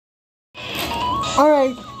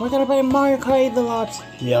Alright, we're gonna play Mario Kart Deluxe.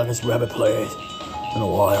 Yeah, I guess we haven't played in a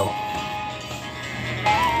while.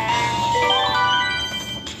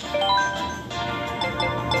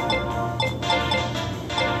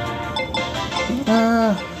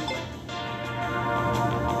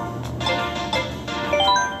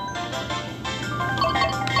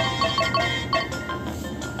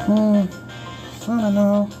 I don't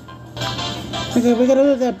know. We gotta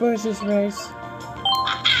do that versus race.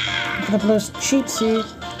 I'm gonna blow cheap seat.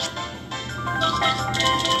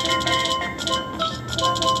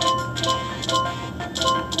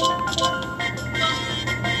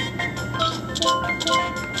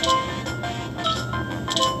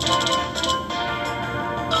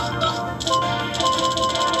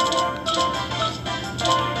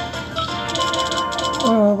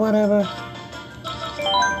 Oh, whatever.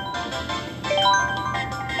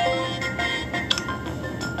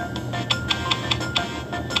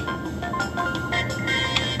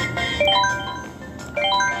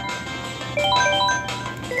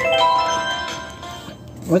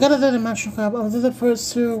 We gotta do the Master Cup. I'll do the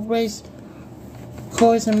first two race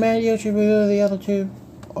course and Yoshi will do the other two.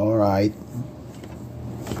 Alright.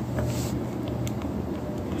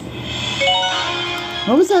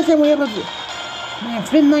 What was that we ever do? Man, it's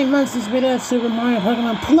been 9 months since we did Super Mario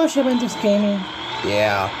Pokemon Plush Adventures Gaming.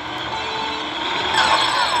 Yeah.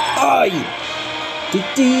 Aye!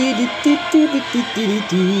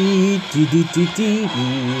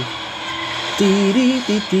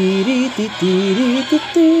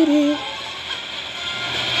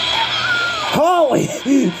 Holy!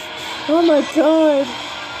 Oh my god!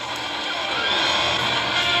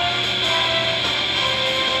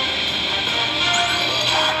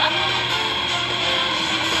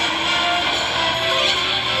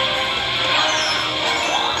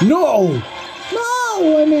 No!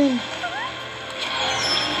 No! I mean...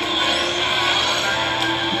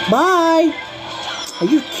 Bye! Are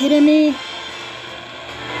you kidding me?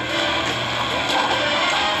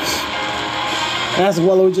 That's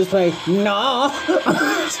what we just played. No!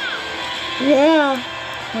 Yeah.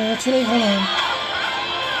 Wait, actually, hold on.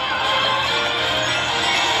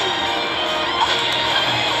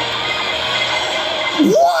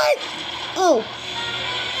 What? Oh.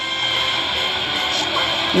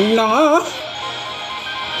 No!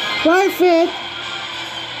 Perfect.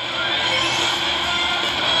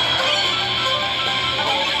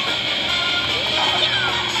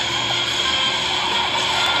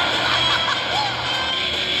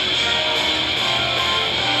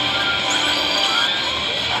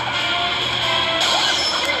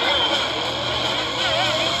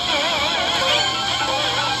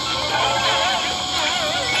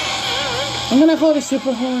 I'm gonna call the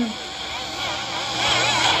super horn.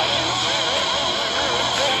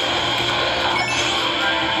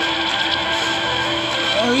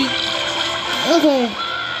 Okay.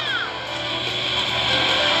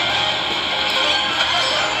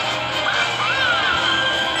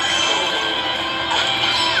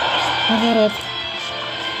 I got it.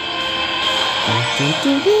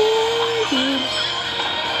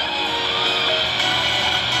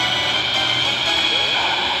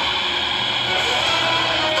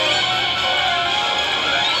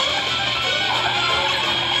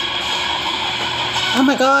 Oh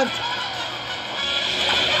my god!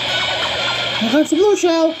 Here comes the blue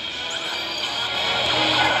shell!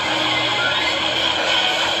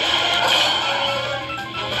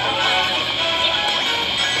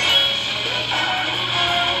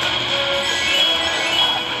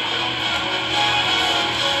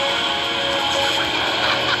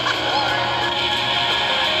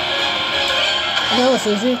 That was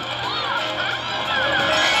easy.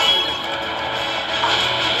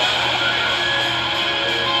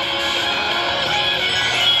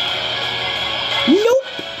 Nope!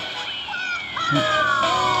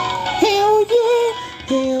 Hell yeah!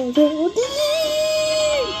 Hell yeah!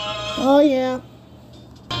 Oh yeah.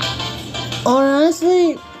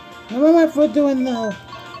 Honestly, never mind for doing the...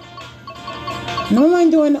 Never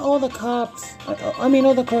mind doing all the cops. I mean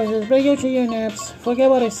all the courses. But Yoshi, your naps. Forget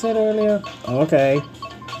what I said earlier. Okay.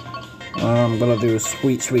 I'm gonna do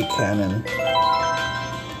Sweet Sweet Cannon.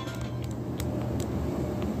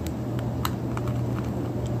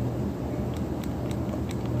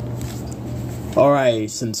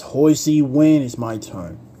 Alright, since Horsea win, it's my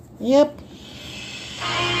turn. Yep.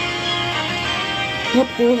 Yep,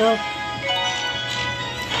 here we go.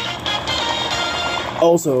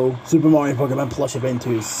 Also, Super Mario Pokemon Plush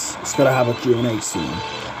Adventures is gonna have a Q&A soon.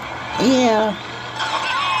 Yeah.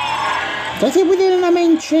 That's it we did on our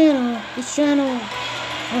main channel. This channel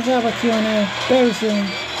will have a Q&A very soon.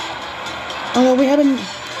 Although we haven't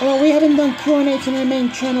Well, we haven't done Q&As in our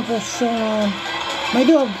main channel for so long. Might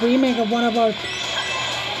do a remake of one of our...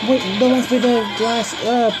 the ones we did last,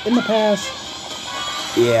 in the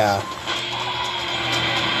past. Yeah.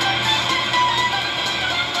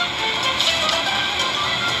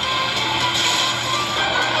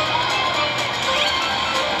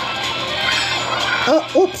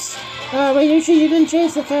 Oh, oops. Wait, you didn't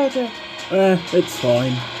change the character. It's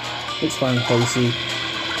fine. It's fine, Horsea.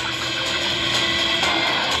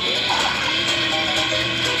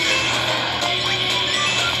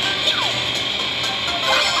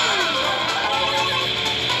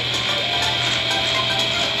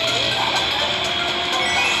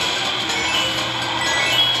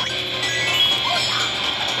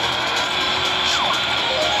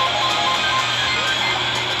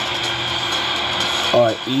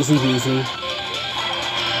 Alright, easy peasy.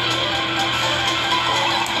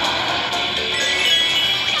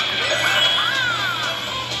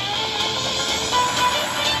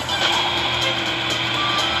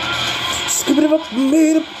 Skip it up,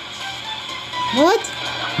 made up. What?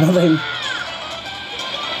 Nothing.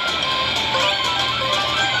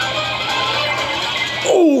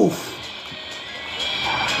 Oof!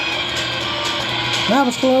 That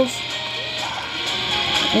was close.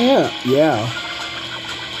 Yeah.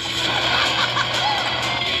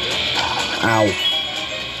 Ow.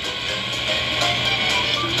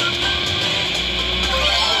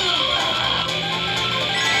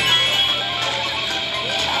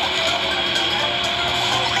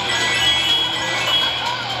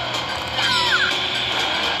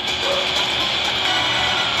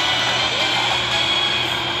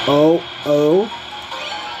 Oh.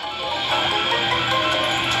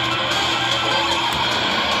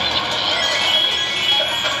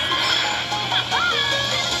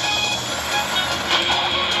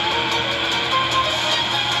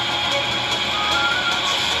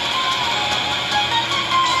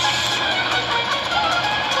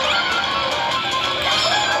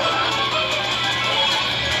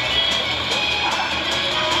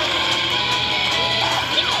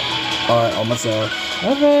 Alright, almost there.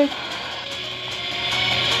 Okay.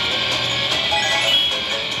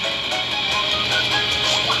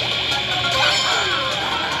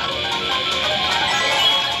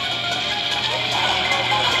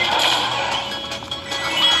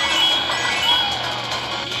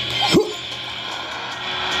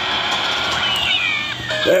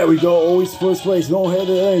 There we go, always first place, no head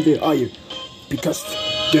or anything, are you? Because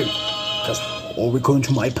all according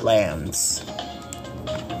to my plans.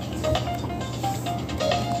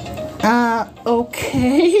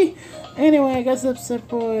 Okay. Anyway, I guess that's it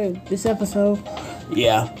for this episode.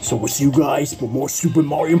 Yeah, so we'll see you guys for more Super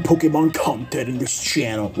Mario and Pokemon content in this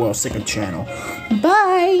channel. Well, second channel.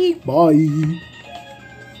 Bye! Bye!